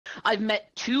I've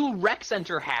met 2 Rec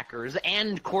Center hackers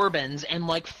and Corbins and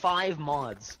like 5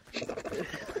 mods.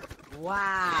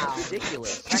 Wow.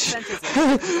 Ridiculous. Rec Centers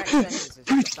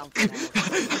is something else.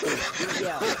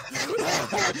 Yeah.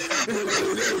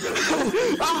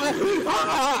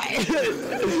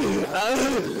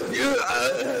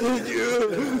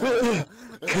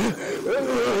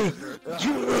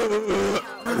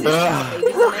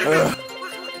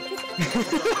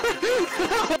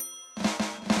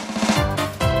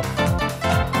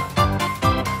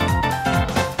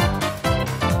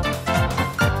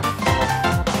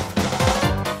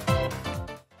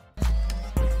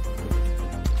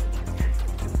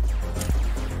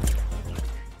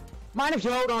 Mind if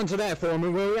you hold on to that for me,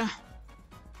 will ya?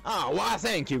 Oh, why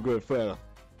thank you, good fella.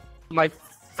 My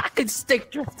fucking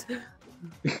stick drift.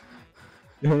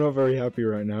 You're not very happy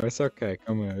right now. It's okay.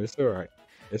 Come on. It's alright.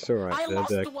 It's alright. I lost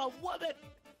to a woman.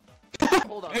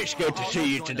 Hold on. It's good to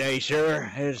see you today,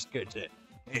 sir. It's good to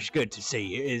see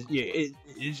you.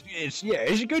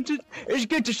 It's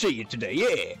good to see you today.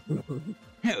 Yeah.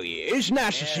 Hell yeah, it's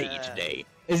nice to see you today.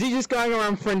 Is he just going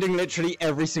around friending literally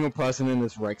every single person in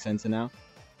this rec center now?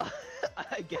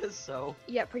 I guess so.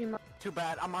 Yeah, pretty much. Too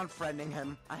bad, I'm unfriending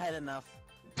him. I had enough.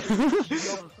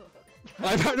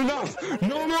 I've had enough!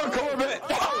 No more Corbett!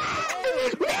 Corbett!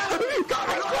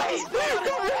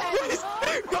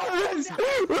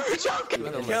 We're joking!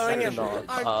 Killing him.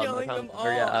 I'm killing them all.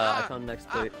 I found next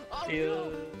plate.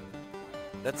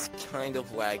 That's kind of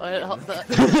laggy.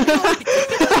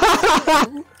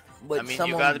 I mean,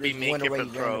 you gotta be Make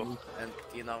It Pro, and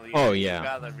you know. Oh you yeah.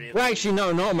 gotta really, Well, actually,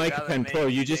 no, not Make a Pen make Pro.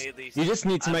 You daily just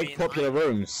need to I make mean, popular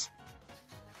rooms.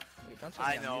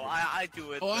 I know. I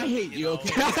do it. Oh, I but, hate you. know,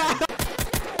 Okay.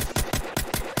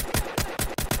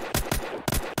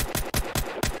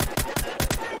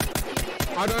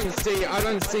 I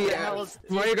don't see.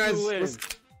 Why you guys?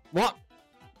 What?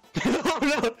 Oh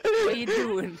no! What are you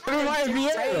doing? I've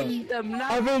them,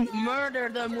 not I've been murder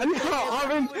them. No,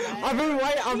 I've been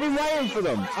waiting for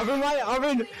them. I've been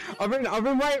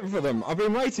waiting for them. I've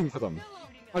been waiting for them.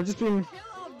 I've just been.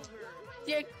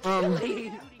 You're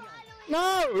killing.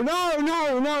 No.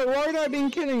 Why have I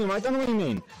been killing them? I don't know what you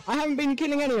mean. I haven't been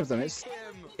killing any of them. It's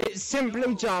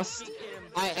simply just.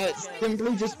 I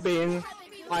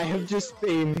have just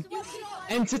been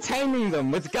entertaining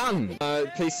them with guns.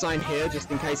 Please sign here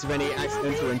just in case of any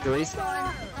accidental injuries.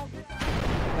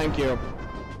 Thank you.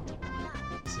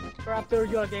 After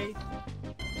your day.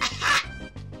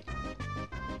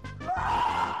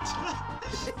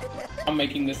 I'm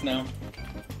making this now.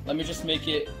 Let me just make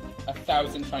it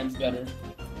 1,000 times better.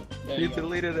 There you go.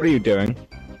 What are you doing?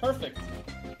 Perfect.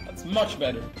 That's much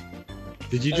better.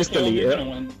 Did you just Okay, delete you're it? gonna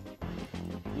win.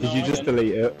 Did No, you I just didn't.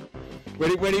 delete it?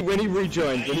 When he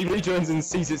rejoins and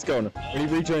sees it's gone. When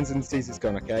he rejoins and sees it's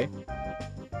gone, okay?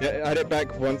 Yeah, add it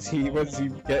back once we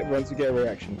get a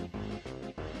reaction.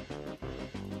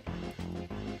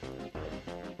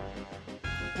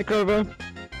 Hey Clover.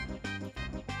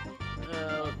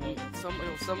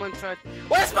 Someone tried.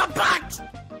 Where's my butt?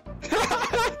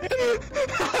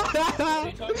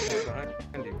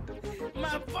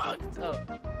 My butt. Oh.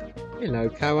 Hello,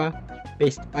 Kawa.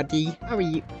 Best buddy. How are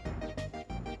you?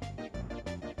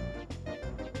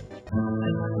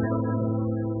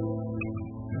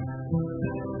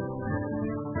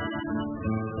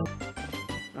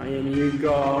 I am you,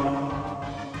 God.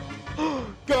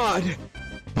 God!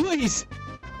 Please!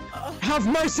 Have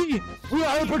mercy! We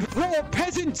are but poor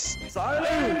peasants!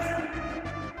 Silence!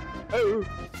 Oh!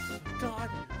 God,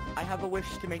 I have a wish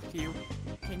to make to you.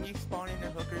 Can you spawn in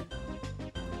a hooker?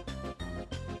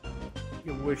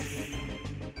 Your wish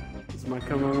is my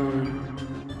command.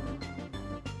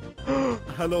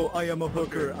 Hello, I am a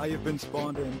hooker. I have been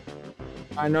spawned in.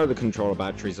 I know the controller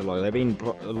batteries are low. They've been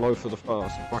low for the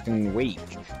first fucking week.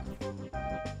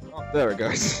 Oh, there it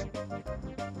goes.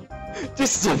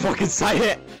 Just to fucking say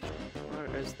it!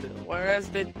 Where is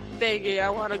the thingy? I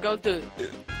wanna go to.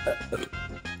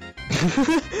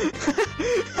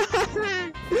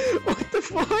 What the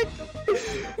fuck?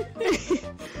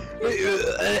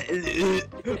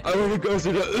 I wanna go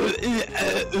to the.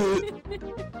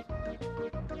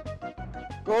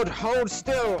 God, hold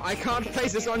still! I can't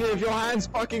place this on you if your hand's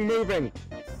fucking moving!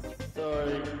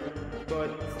 Sorry,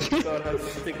 but God has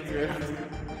stick drift.